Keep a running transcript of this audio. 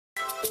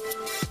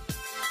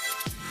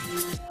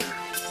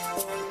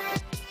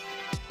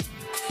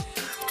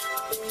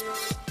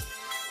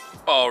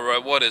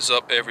Alright, what is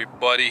up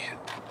everybody?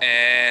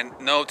 And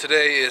no,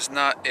 today is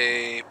not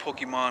a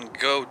Pokemon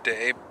Go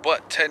day,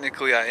 but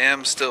technically I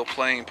am still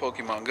playing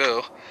Pokemon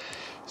Go.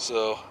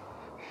 So,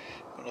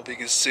 I don't know if you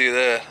can see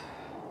that.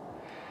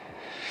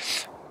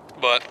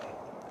 But,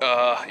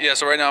 yeah,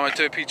 so right now I'm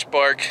at Peach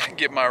Park,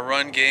 get my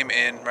run game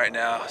in right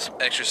now, some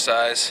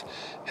exercise,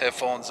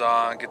 headphones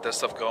on, get that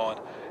stuff going.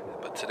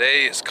 But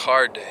today is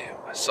card day.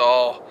 I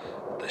saw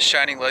the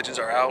Shining Legends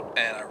are out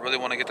and I really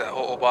want to get that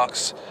Ho-Oh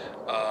box.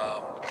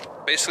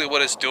 Basically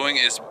what it's doing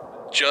is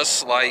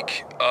just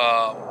like,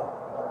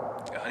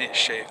 I need to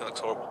shave, that looks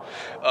horrible.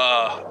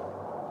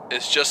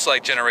 It's just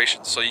like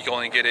Generations, so you can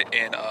only get it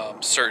in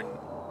certain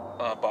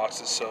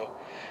boxes. So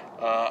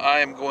I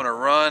am going to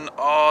run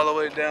all the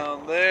way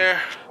down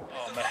there.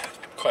 Oh man,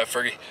 quite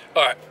Fergie.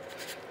 Alright,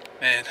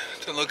 man,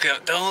 don't look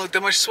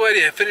that much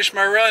sweaty. I finished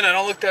my run, I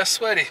don't look that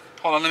sweaty.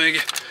 Hold on, let me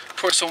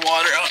pour some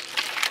water out.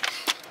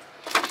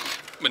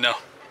 But no,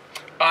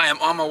 I am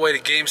on my way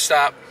to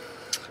GameStop.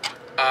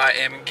 I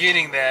am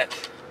getting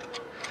that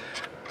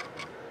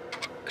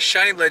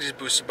Shining Legends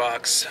booster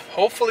box.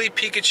 Hopefully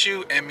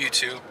Pikachu and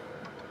Mewtwo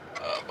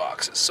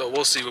boxes. So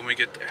we'll see when we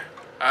get there.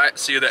 Alright,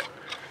 see you there.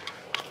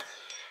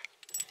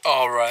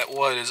 Alright,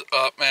 what is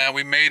up, man?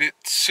 We made it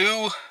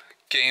to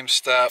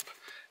GameStop.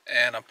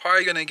 And I'm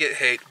probably going to get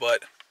hate,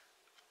 but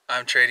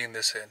I'm trading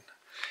this in.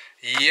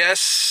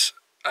 Yes,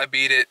 I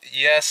beat it.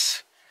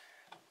 Yes,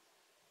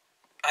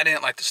 I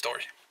didn't like the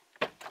story.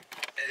 I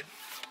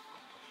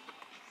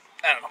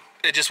don't know.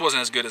 It just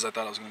wasn't as good as I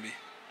thought it was going to be.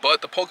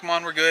 But the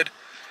Pokemon were good,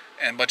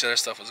 and a bunch of other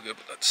stuff was good.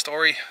 But the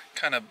story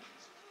kind of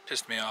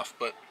pissed me off.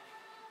 But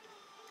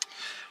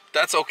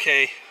that's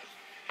okay.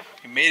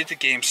 We made it to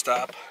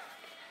GameStop.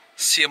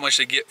 See how much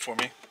they get for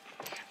me.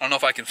 I don't know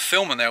if I can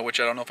film in there,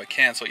 which I don't know if I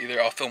can. So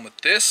either I'll film with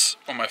this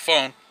or my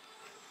phone.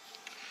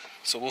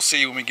 So we'll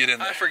see when we get in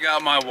there. I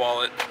forgot my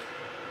wallet.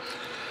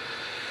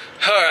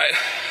 Alright,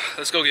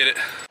 let's go get it.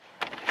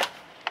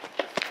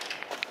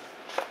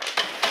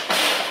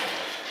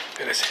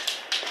 It is.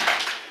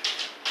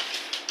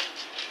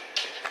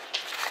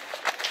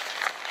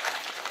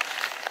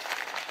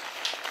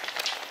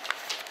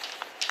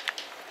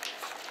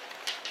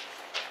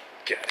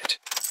 Got it.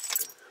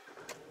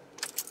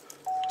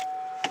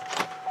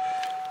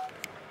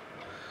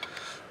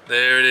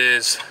 There it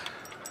is.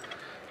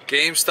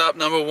 GameStop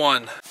number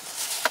 1.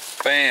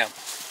 Bam.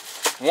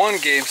 One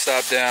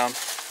GameStop down.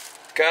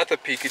 Got the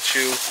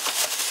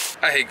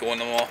Pikachu. I hate going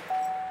to the mall.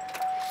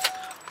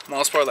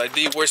 Mall's probably like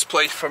the worst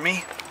place for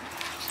me.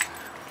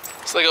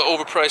 It's like an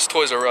overpriced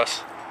Toys R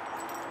Us.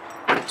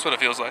 That's what it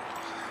feels like.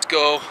 Let's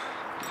go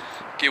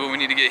get what we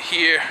need to get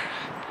here,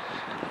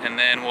 and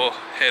then we'll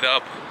head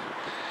up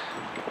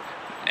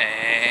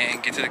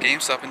and get to the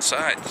GameStop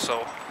inside.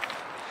 So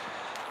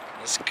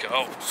let's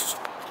go.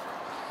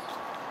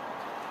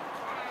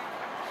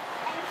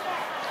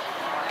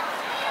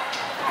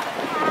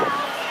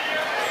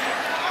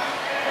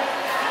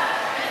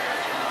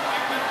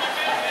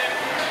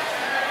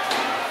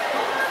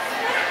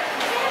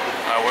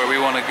 Where we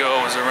want to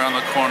go is around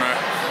the corner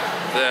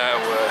that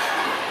way.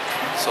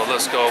 So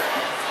let's go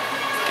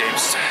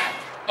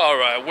GameStop.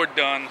 Alright, we're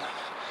done.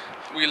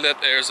 We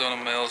left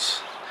Arizona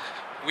Mills.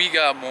 We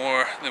got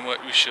more than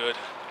what we should.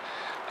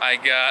 I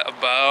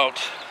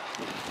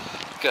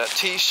got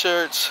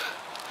t-shirts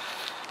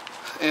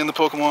and the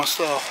Pokemon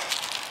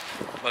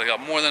stuff. But I got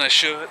more than I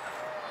should.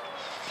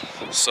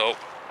 So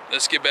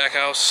let's get back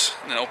house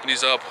and then open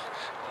these up,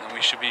 and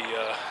we should be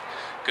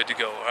good to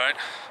go, alright?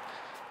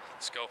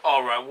 Let's go.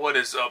 Alright, what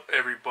is up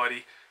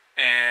everybody?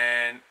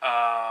 And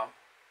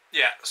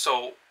yeah,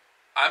 so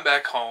I'm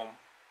back home.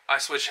 I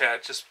switched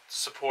hats just to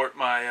support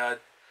my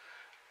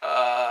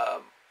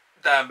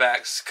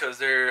Diamondbacks, because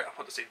they're, I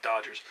want to say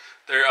Dodgers.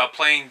 They're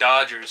playing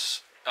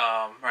Dodgers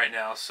right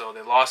now, so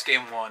they lost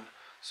game 1.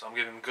 So I'm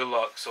giving them good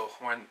luck. So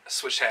we're in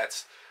switch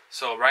hats.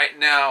 So right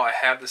now I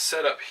have the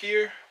setup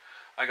here.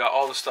 I got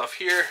all the stuff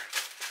here.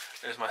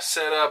 There's my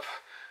setup.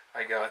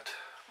 I got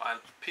my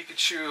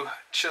Pikachu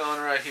chilling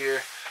right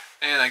here.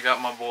 And I got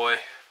my boy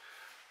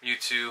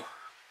Mewtwo.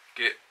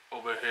 Get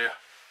over here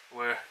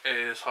where it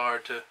is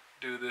hard to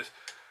do this.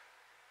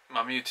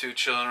 My Mewtwo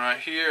chilling right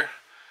here.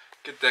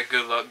 Get that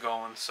good luck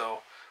going.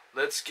 So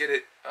let's get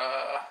it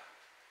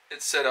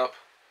set up.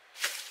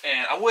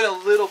 And I went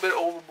a little bit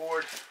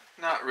overboard.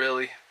 Not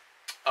really.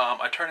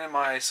 I turned in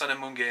my Sun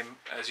and Moon game,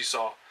 as you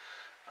saw.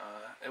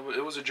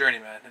 It was a journey,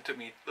 man. It took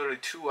me literally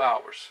 2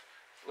 hours.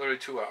 Literally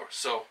 2 hours.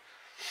 So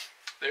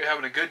they're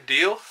having a good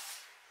deal.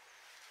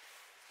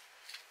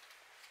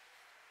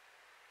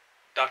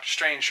 Doctor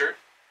Strange shirt.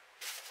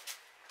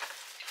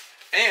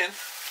 And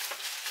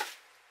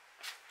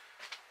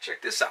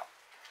check this out.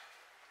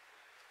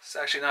 It's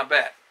actually not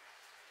bad.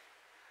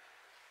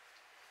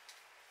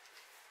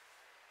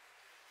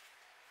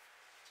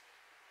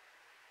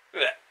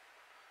 Look at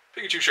that.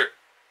 Pikachu shirt.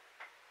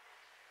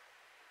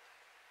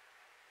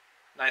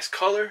 Nice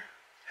color.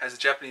 Has the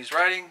Japanese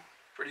writing.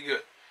 Pretty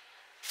good.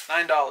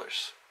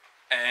 $9.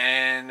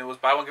 and it was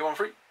buy one get one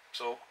free.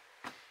 So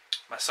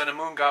my Sun and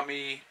Moon got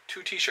me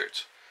 2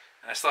 t-shirts,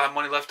 and I still have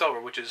money left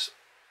over, which is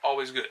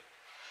always good.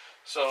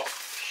 So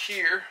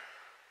here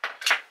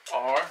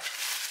are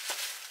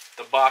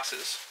the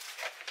boxes.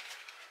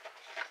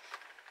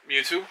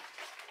 Mewtwo.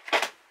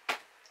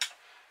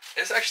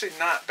 It's actually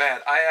not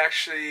bad. I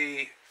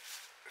actually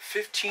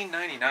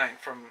 $15.99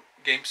 from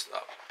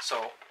GameStop.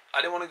 So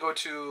I didn't want to go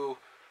to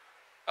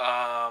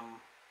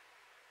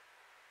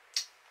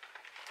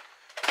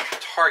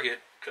Target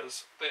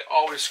because they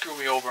always screw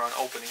me over on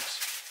openings.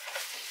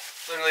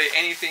 Literally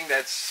anything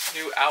that's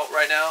new out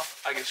right now,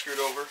 I get screwed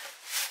over.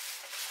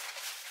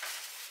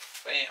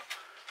 Bam.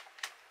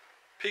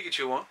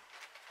 Pikachu one.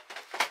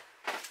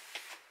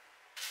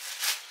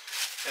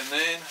 And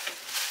then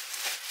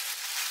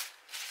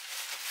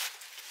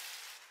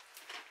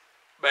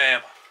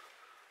bam.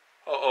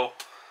 Uh-oh.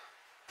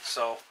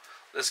 So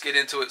let's get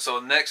into it. So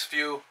next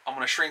view, I'm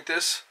going to shrink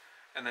this,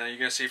 and then you're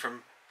going to see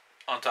from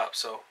on top.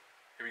 So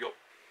here we go.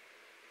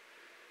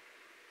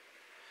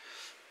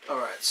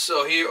 Alright,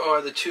 so here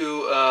are the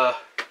 2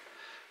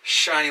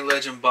 Shiny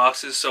Legend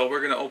boxes. So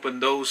we're going to open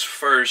those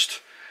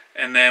first,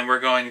 and then we're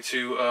going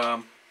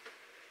to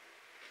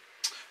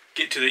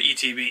get to the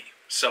ETB.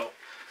 So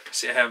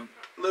see, I have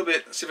a little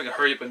bit. Let's see if I can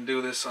hurry up and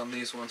do this on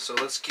these ones. So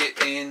let's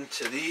get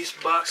into these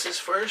boxes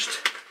first.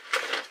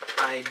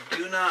 I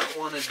do not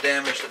want to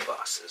damage the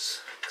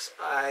boxes, because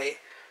I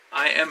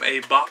am a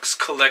box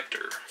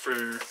collector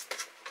for,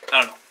 I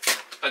don't know,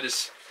 I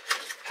just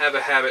have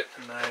a habit,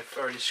 and I've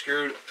already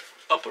screwed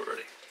up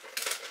already.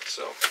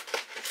 So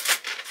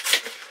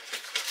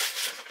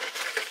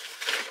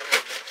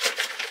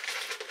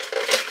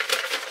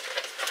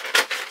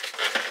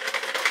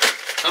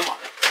come on,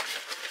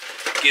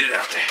 get it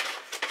out there.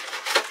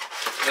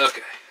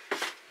 Okay,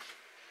 just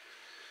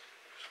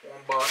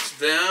one box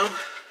down.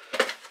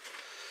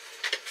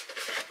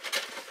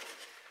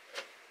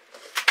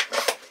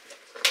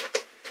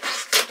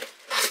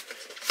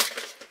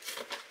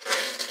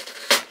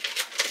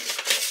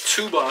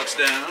 Two box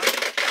down.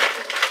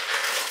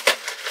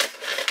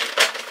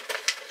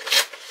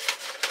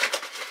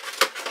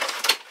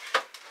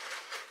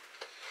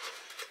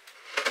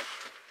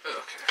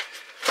 Okay.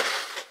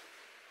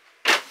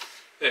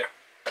 There.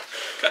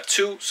 Got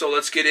 2, so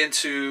let's get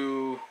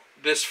into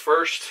this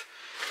first,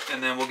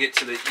 and then we'll get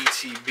to the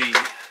ETB.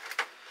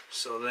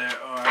 So there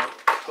are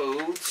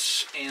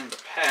codes and the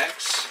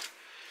packs.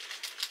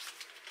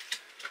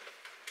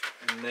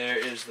 And there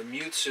is the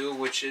Mewtwo,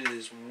 which it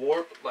is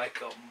warped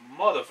like a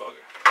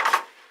motherfucker.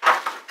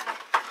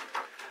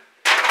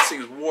 This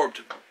thing is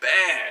warped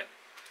bad.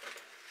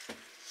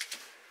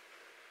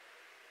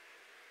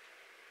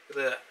 Look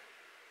at that.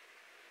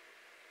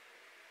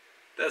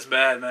 That's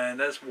bad, man.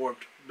 That's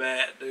warped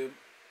bad, dude.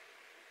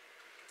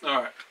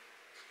 Alright.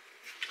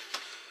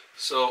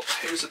 So,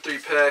 here's the 3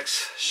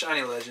 packs.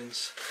 Shiny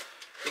Legends.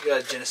 We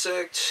got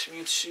Genesect,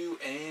 Mewtwo,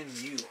 and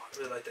Mew. I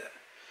really like that.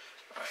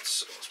 Alright,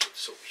 so let's put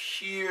this over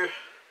here.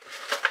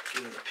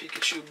 Get in the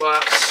Pikachu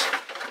box.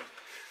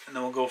 And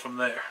then we'll go from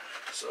there.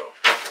 So,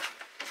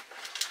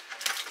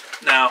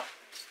 now,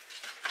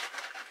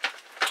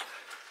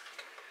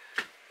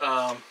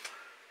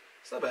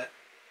 it's not bad.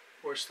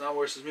 Not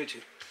worse as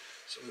Mewtwo.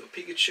 So we go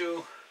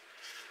Pikachu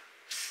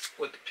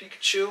with the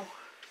Pikachu.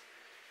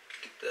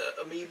 Get the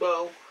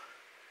Amiibo.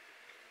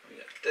 We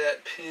got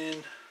that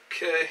pin.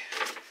 Okay.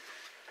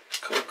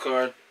 Code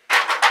card.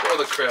 Throw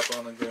the crap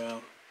on the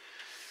ground.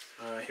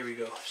 Alright, here we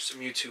go. Some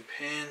Mewtwo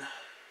pin.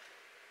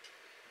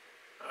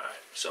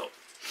 Alright, so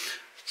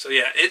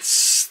yeah,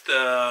 it's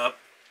the,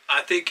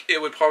 I think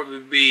it would probably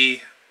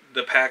be,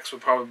 the packs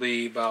would probably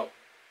be about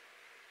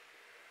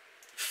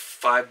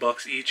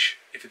 $5 each,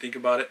 if you think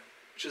about it,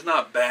 which is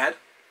not bad,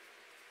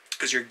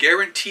 because you're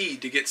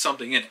guaranteed to get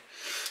something in it.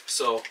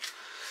 So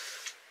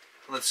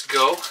let's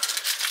go.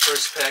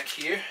 First pack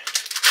here.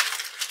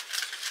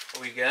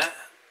 What we got?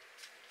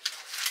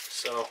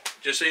 So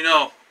just so you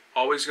know,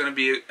 always going to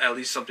be at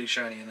least something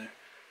shiny in there.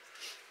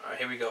 Alright,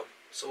 here we go.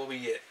 So what we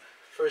get?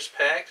 First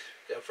pack,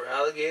 got for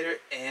Alligator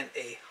and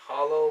a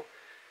Holo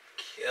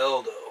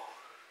Keldo.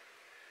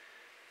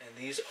 And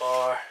these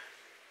are,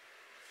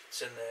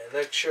 it's in the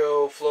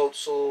Electro,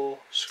 Floatzel,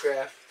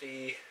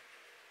 Scrafty.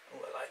 Oh,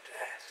 I like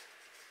that.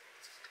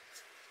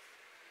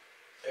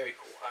 Very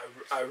cool.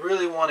 I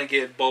really want to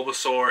get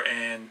Bulbasaur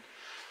and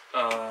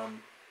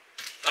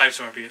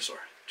Ivysaur and Venusaur.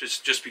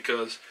 Just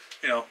because,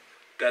 you know,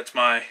 that's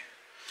my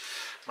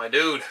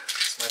dude.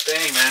 It's my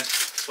thing, man.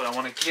 That's what I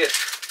want to get.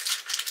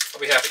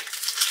 I'll be happy.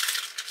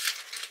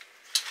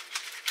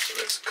 So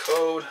that's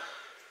code.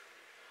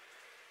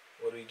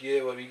 What do we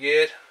get? What do we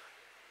get?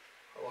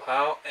 Oh,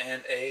 how?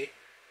 And a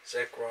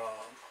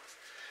Zekrom.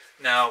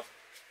 Now,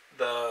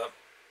 the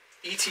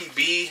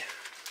ETB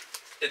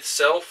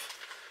itself,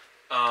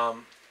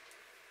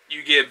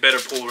 you get better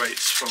pull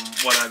rates from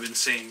what I've been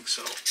seeing.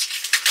 So, alright.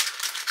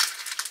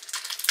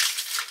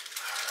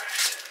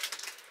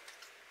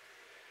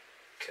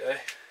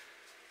 Okay.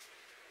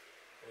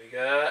 We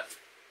got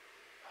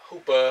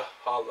Hoopa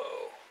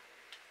Holo.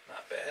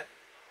 Not bad.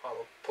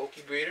 Holo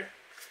Pokebreeder.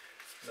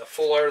 The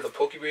full art of the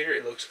Poke Breeder,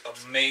 it looks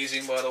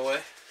amazing, by the way.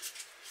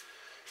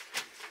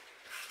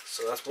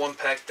 So that's one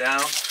pack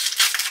down.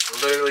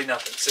 Literally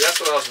nothing. See, that's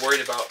what I was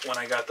worried about when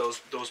I got those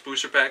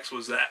booster packs,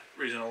 was that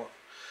reason alone.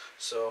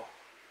 So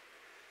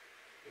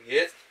we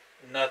get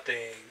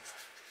nothing.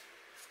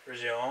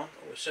 Region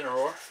with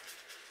Cineroar.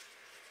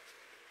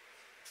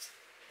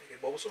 I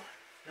get Bulbasaur?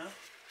 No?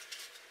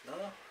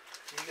 No?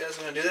 You guys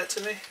gonna do that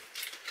to me?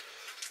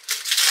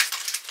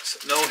 So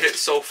no hit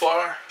so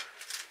far.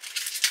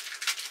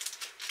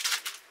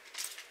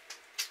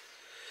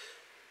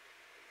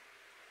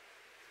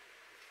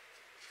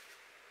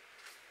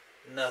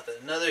 Nothing.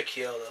 Another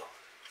Kyoto.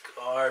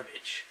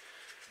 Garbage.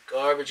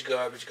 Garbage,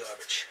 garbage,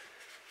 garbage.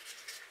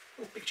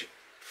 Oh, Pikachu.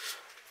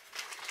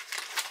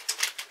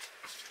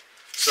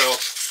 So,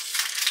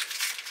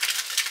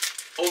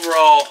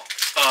 overall,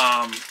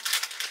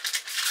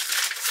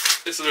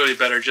 it's literally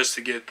better just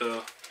to get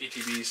the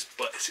ETBs,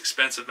 but it's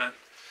expensive, man.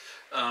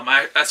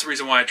 That's the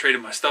reason why I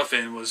traded my stuff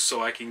in, was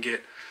so I can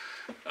get,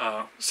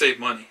 save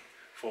money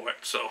for it.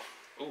 So,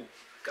 ooh,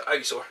 got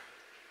Ivysaur.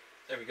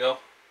 There we go.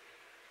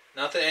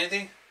 Nothing,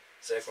 anything?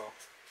 Zekrom.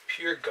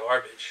 Pure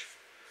garbage.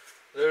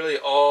 Literally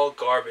all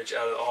garbage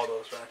out of all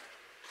those, man.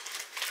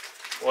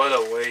 What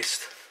a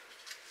waste.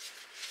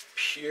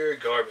 Pure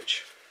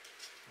garbage.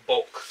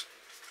 Bulk.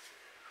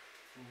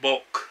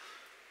 Bulk.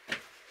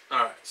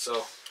 Alright,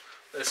 so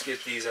let's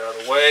get these out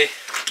of the way.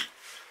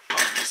 On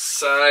the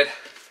side.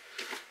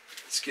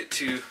 Let's get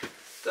to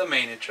the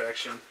main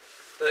attraction.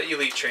 The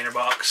Elite Trainer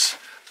box.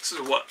 This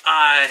is what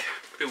I've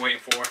been waiting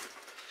for.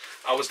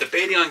 I was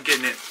debating on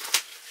getting it,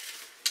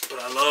 but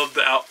I love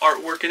the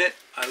artwork in it.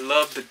 I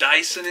love the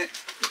dice in it.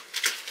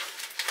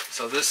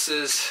 So this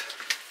is,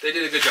 they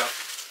did a good job.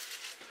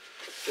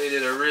 They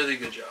did a really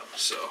good job.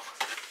 So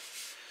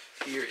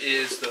here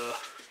is the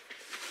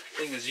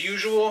thing as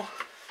usual.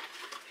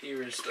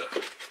 Here is the,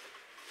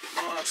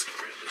 let's get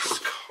rid of this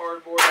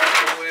cardboard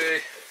out of the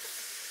way.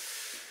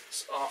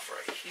 It's off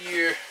right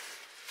here.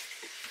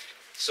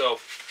 So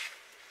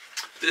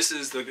this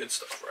is the good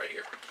stuff right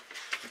here.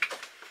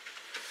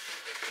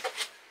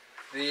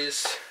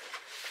 These,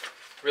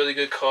 really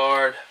good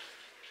card,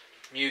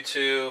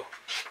 Mewtwo,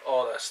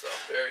 all that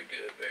stuff. Very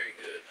good, very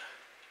good.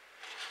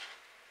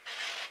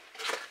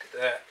 Look at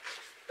that.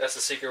 That's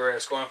the secret rare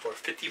it's going for,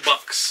 50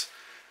 bucks.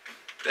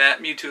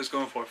 That Mewtwo is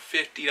going for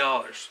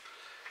 $50.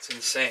 It's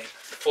insane.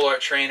 Full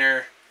art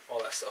trainer,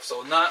 all that stuff.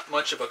 So not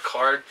much of a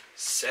card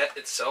set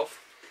itself,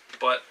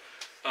 but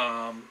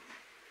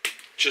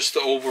just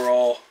the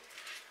overall,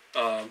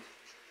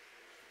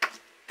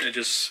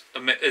 it's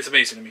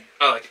amazing to me.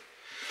 I like it.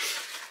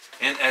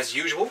 And as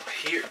usual,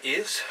 here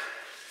is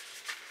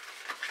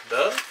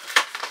the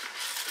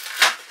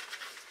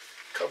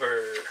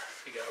cover.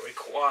 You got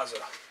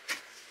Rayquaza,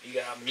 you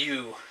got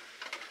Mew,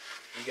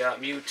 you got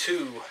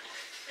Mewtwo,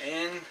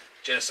 and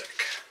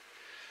Genesect.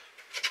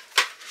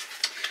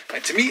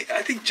 Like, to me,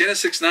 I think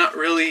Genesect's not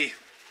really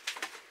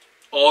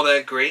all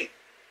that great.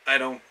 I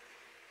don't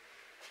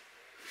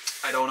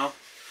know.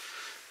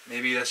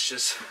 Maybe that's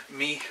just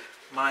me,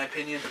 my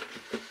opinion.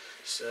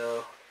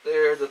 So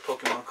there are the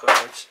Pokemon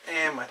cards,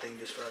 and my thing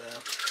just fell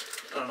down.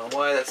 I don't know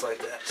why that's like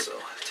that. So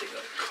take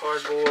out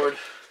cardboard,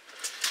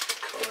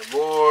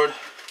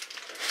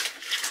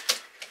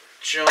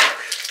 junk.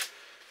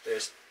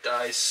 There's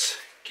dice.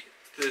 Get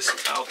this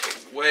out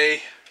the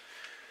way.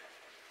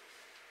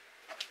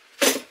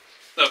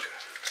 Okay.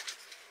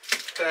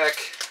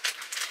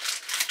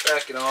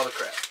 Back and all the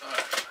crap.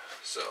 Alright,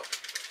 so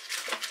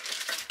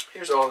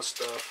here's all the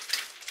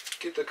stuff.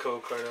 Get the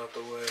code card out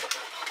the way.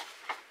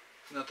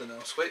 Nothing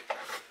else. Wait.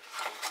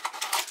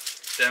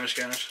 Damage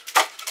scanners.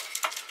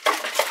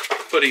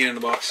 Putting it in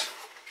the box.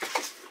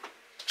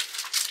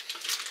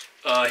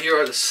 Here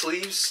are the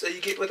sleeves that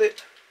you get with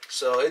it.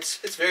 So it's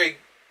very,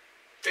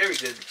 very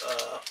good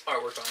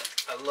artwork on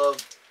it. I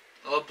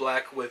love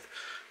black with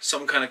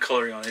some kind of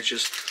coloring on it.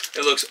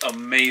 It looks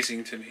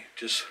amazing to me.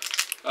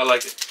 I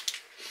like it.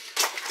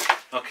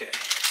 Okay,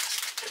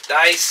 the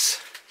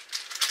dice,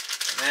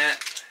 and that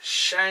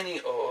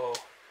shiny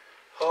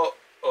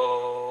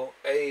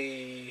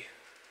hey,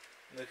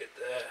 look at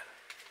that.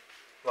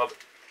 Love it.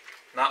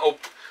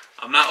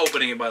 I'm not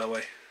opening it, by the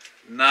way.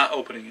 Not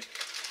opening it.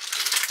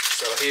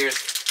 So here's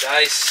the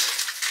dice.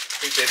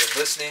 I think they've been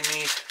listening to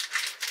me.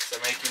 So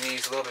making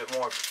these a little bit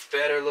more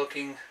better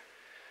looking.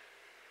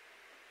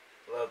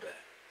 Love that.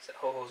 Is that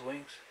Ho-Ho's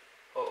wings?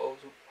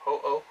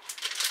 Ho-Oh?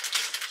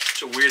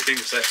 It's a weird thing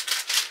to say.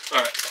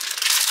 Alright.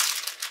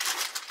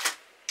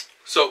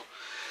 So,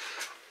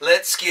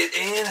 let's get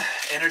in.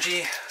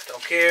 Energy.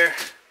 Don't care.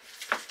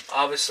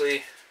 Obviously,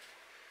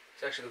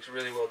 it actually looks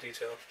really well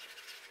detailed.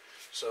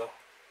 So,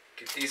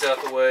 get these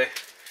out the way.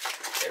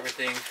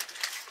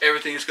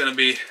 Everything's going to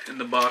be in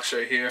the box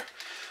right here.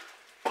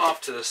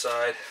 Off to the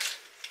side.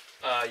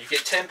 You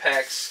get 10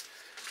 packs,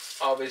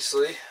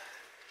 obviously.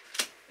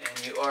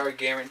 And you are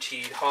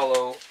guaranteed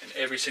holo in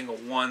every single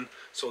one.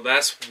 So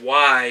that's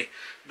why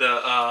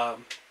the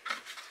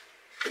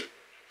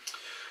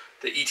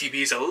ETB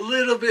is a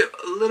little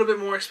bit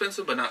more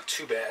expensive, but not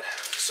too bad.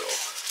 So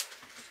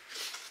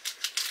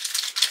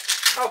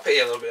I'll pay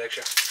you a little bit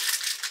extra.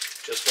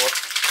 Just for.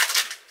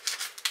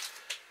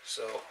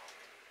 So,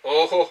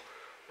 oh,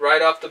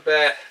 right off the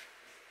bat,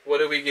 what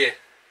did we get?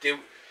 Did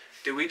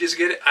we just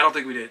get it? I don't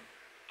think we did.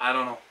 I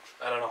don't know.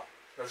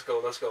 Let's go.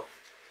 Let's go.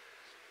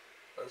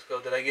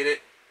 Did I get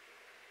it?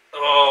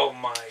 Oh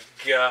my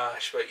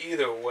gosh. But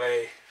either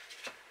way,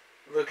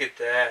 look at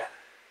that.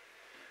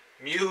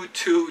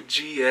 Mewtwo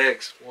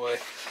GX, boy.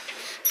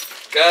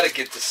 Gotta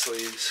get the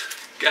sleeves.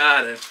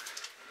 Gotta.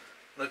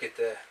 Look at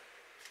that.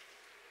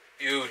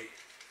 Beauty.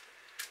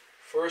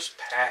 First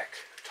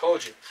pack.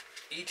 Told you.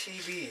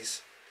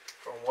 ETBs.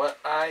 From what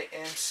I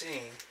am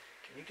seeing.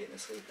 Can you get in the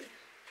sleeve, please?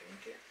 Can you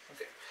get?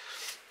 Okay.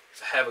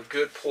 Have a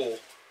good pull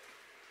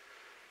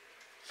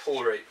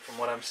rate from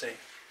what I'm seeing.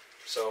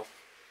 So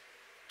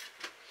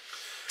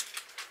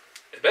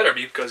it better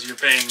be, because you're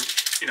paying,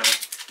 you know,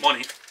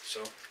 money.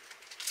 So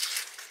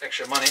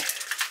extra money.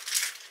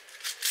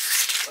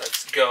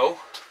 Let's go.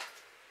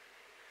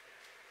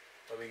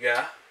 What we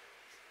got?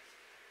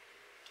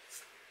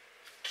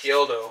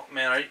 Kealdo.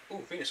 Man, are you?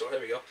 Ooh, Venusaur. There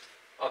we go.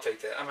 I'll take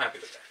that. I'm happy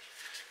with that.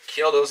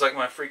 Kealdo's like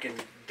my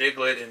freaking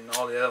Diglett and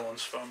all the other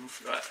ones from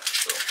that.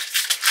 So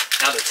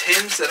now the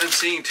tins that I'm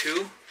seeing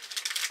too,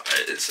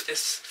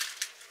 it's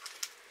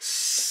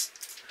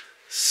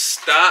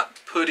stop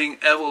putting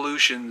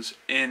evolutions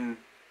in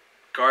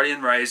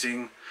Guardian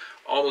Rising,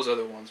 all those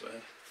other ones,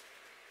 man.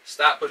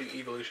 Stop putting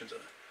evolutions in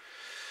it.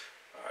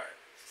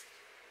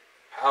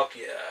 Alright.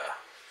 Palkia.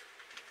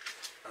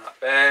 Not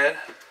bad.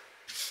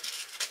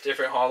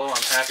 Different holo,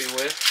 I'm happy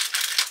with.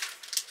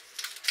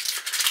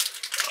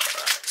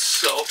 Alright,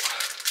 so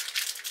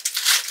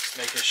just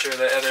making sure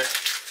the other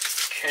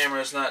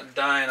camera's not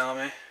dying on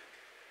me.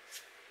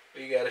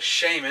 We got a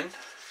Shaymin.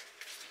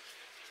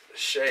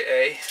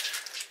 Shea.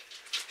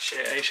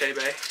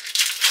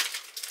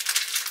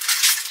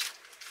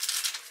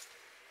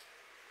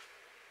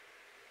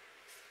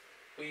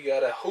 We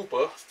got a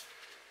Hoopa.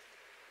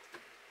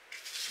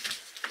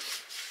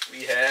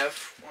 We have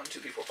 1, 2,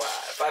 3, 4,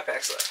 5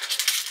 packs left.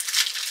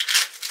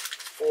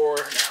 4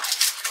 now.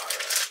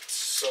 Alright,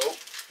 so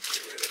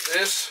get rid of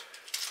this.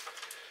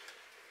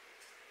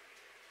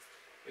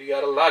 We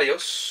got a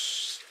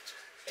Latios.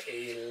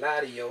 A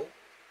Ladio.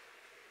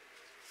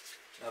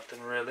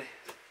 Nothing really.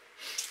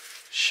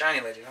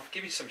 Shiny Legend.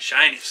 Give me some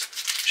shinies.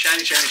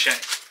 Shiny.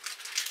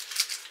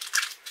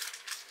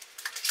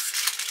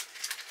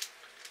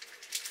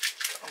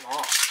 Come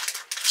on.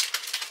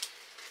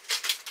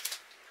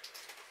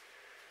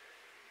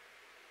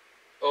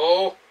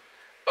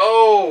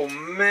 Oh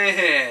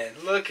man,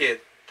 look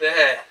at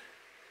that.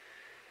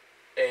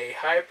 A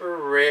hyper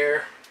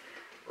rare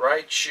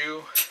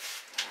Raichu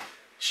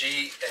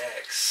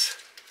GX.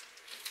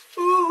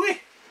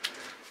 Ooh-wee.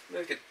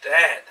 Look at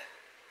that.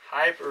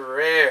 Hyper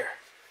rare.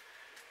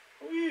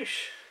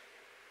 Whoosh.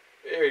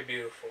 Very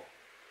beautiful.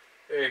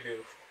 Very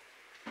beautiful.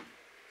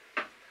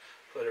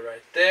 Put it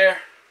right there.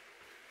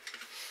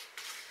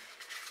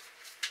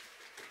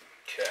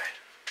 Okay.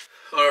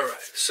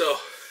 Alright, so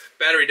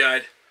battery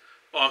died.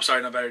 Oh, I'm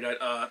sorry, not battery died.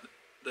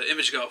 The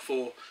image got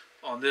full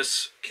on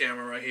this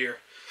camera right here.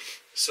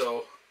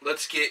 So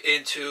let's get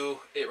into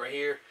it right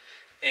here.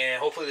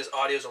 And hopefully this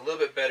audio is a little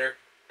bit better,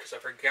 because I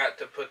forgot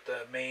to put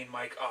the main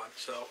mic on.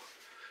 So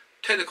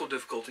technical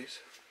difficulties.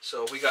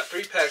 So we got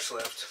 3 packs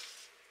left.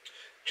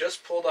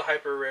 Just pulled a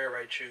hyper rare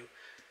Raichu,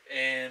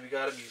 and we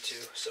got a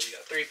Mewtwo. So we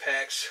got 3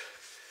 packs.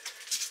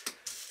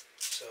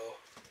 So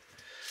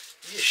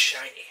need a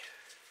shiny.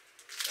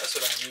 That's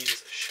what I need,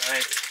 is a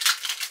shiny.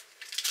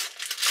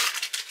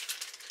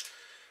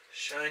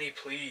 Shiny,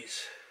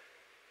 please.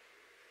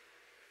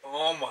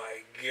 Oh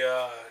my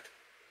god.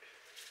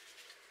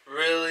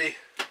 Really?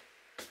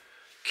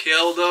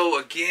 Kealdo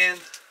again?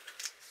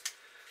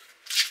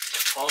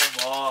 Come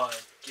on.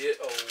 Get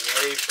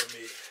away from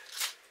me.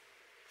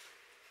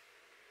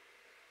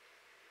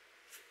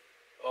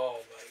 Oh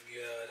my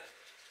god.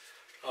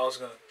 I was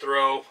gonna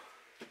throw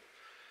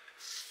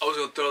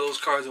those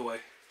cards away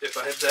if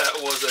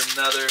that was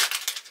another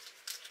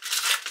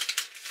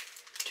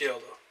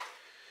Kealdo.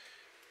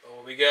 Oh,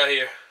 what we got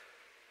here?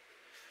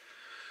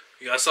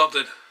 We got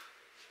something.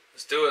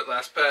 Let's do it.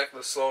 Last pack.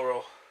 Let's slow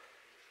roll.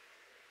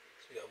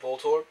 So we got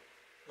Voltorb,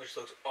 which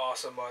looks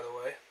awesome, by the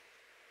way.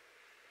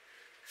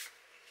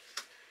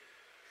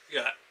 We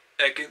got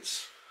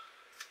Ekans.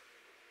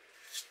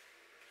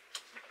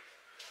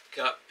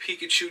 Got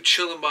Pikachu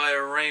chilling by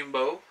a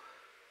rainbow.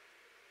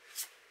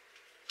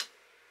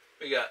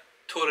 We got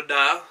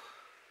Totodile.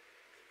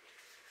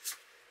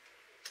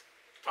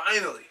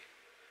 Finally.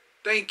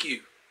 Thank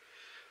you.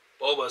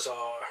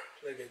 Bulbasaur.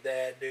 Look at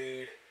that,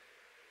 dude.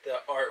 The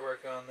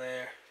artwork on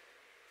there.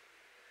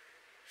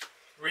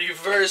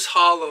 Reverse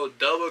Holo.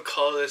 Double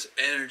colorless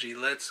energy.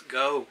 Let's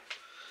go.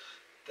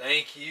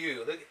 Thank you.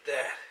 Look at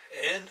that.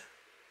 And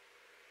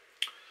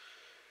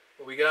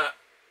what we got?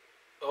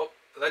 Oh,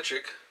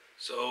 electric.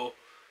 So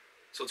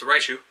it's a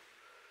Raichu.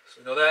 So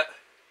we know that.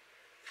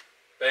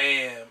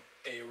 Bam.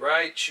 A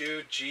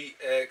Raichu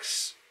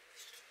GX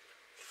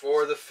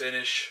for the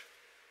finish.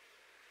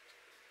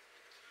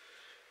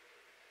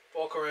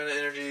 Volcarona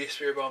Energy,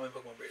 Spirit Bomb, and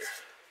Pokemon Breeder.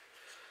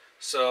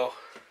 So,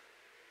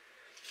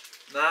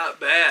 not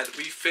bad.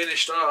 We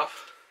finished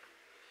off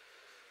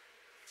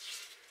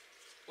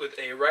with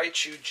a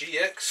Raichu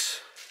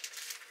GX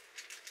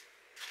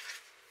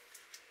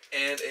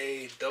and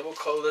a double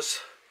colorless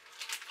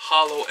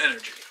Holo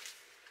Energy.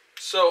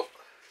 So,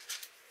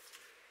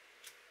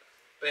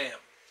 bam.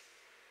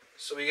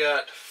 So we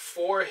got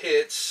 4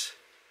 hits,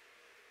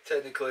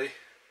 technically,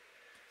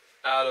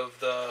 out of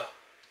the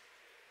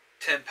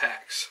 10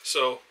 packs.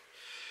 So,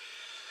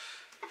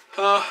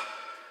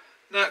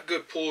 not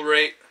good pull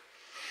rate,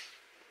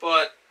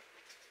 but,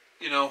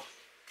 you know,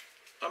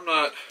 I'm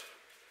not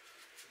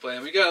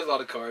playing. We got a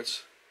lot of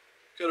cards.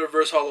 Got a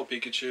Reverse Holo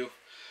Pikachu.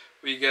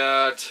 We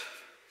got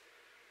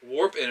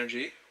Warp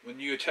Energy. When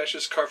you attach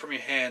this card from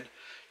your hand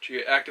to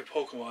your active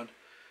Pokemon,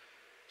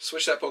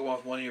 switch that Pokemon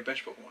with one of your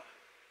bench Pokemon.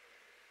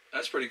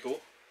 That's pretty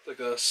cool. Like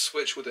a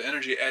switch with the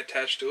energy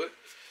attached to it.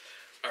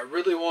 I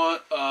really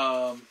wanted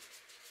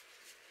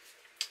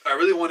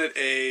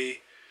a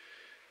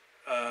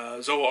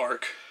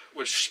Zoroark,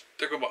 which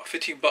they're going about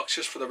 $15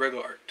 just for the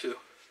regular art too.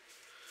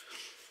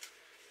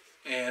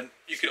 And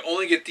you can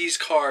only get these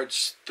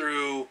cards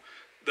through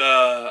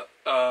the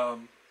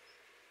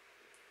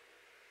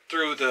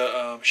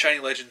Shiny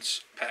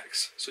Legends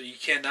packs. So you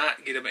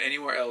cannot get them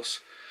anywhere else.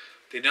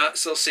 They do not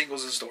sell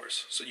singles in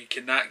stores, so you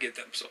cannot get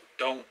them. So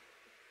don't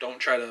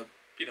try to,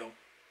 you know,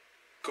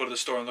 go to the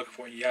store and look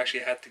for them. You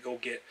actually have to go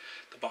get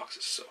the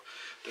boxes. So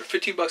they're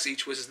 $15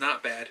 each, which is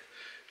not bad.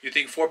 You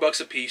think $4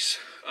 a piece,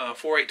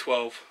 4, 8,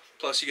 12.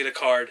 Plus you get a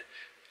card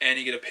and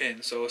you get a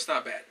pin, so it's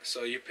not bad.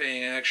 So you're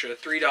paying an extra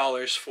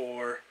 $3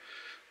 for,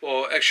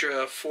 well,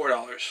 extra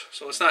 $4.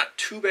 So it's not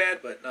too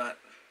bad, but not,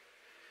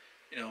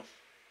 you know,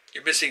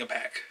 you're missing a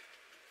pack.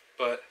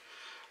 But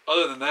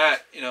other than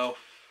that, you know,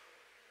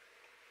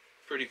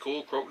 pretty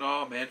cool.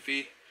 Croagnaw,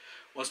 Manphy.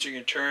 Once during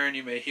your turn,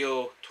 you may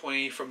heal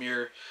 20 from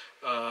your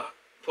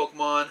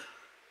Pokemon.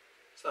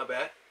 It's not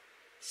bad.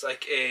 It's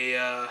like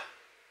a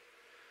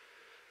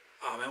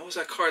oh man, what was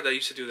that card that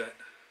used to do that?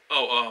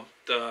 Oh,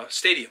 the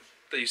Stadium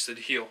that used to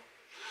heal.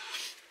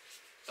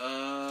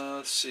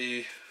 Let's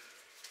see.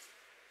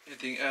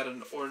 Anything out of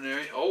the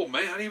ordinary? Oh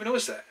man, I didn't even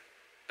notice that.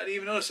 I didn't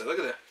even notice that. Look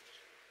at that.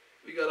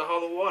 We got a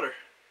Holo Water.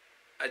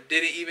 I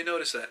didn't even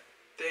notice that.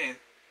 Dang.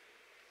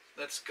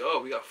 Let's go.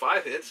 We got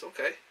 5 hits.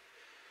 Okay.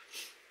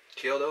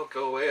 Keeldo,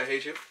 go away. I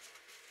hate you.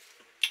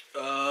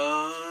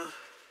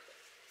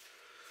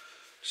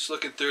 Just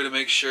looking through to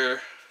make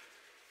sure.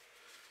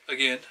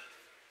 Again.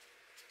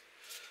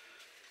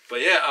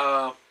 But yeah,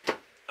 I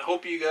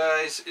hope you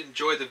guys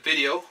enjoyed the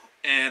video,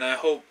 and I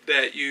hope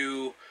that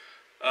you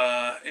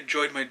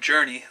enjoyed my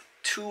journey.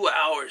 2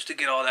 hours to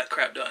get all that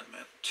crap done,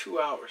 man. 2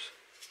 hours.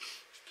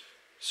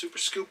 Super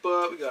Scoop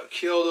Up. We got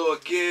Keeldo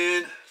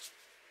again.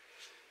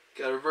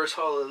 Got a Reverse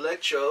Holo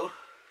Electro.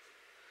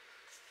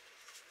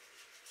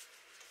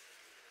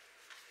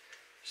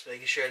 Just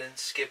making sure I didn't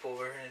skip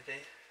over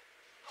anything.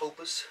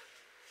 Hoopas.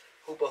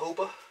 Hoopa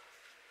Hoopa.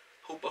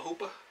 Hoopa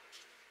Hoopa.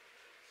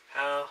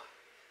 How?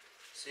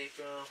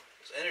 Seacrom.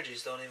 Those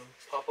energies don't even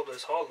pop up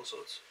as Holo,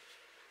 so it's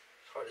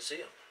hard to see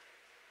them.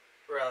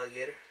 For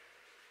Alligator.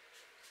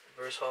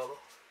 Reverse Holo.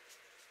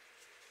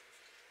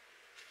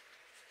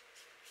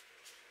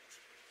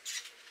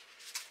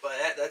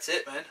 But that's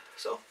it, man.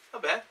 So,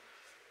 not bad.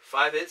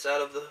 5 hits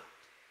out of the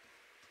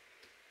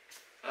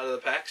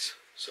packs.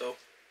 So,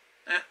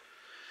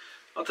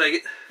 I'll take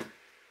it.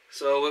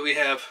 So what we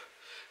have,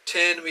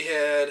 10, we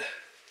had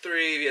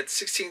 3, we had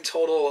 16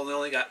 total, and we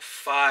only got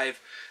 5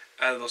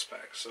 out of those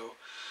packs. So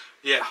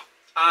yeah,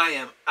 I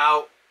am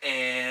out,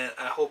 and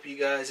I hope you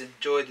guys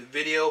enjoyed the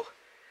video.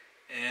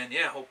 And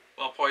yeah,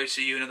 I'll probably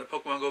see you in another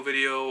Pokemon Go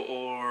video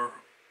or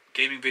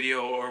gaming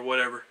video or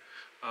whatever.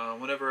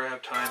 Whenever I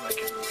have time, I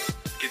can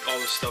get all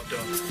this stuff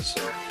done.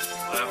 So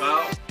I'm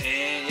out,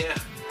 and yeah,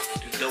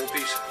 do double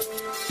peace.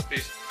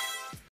 Peace.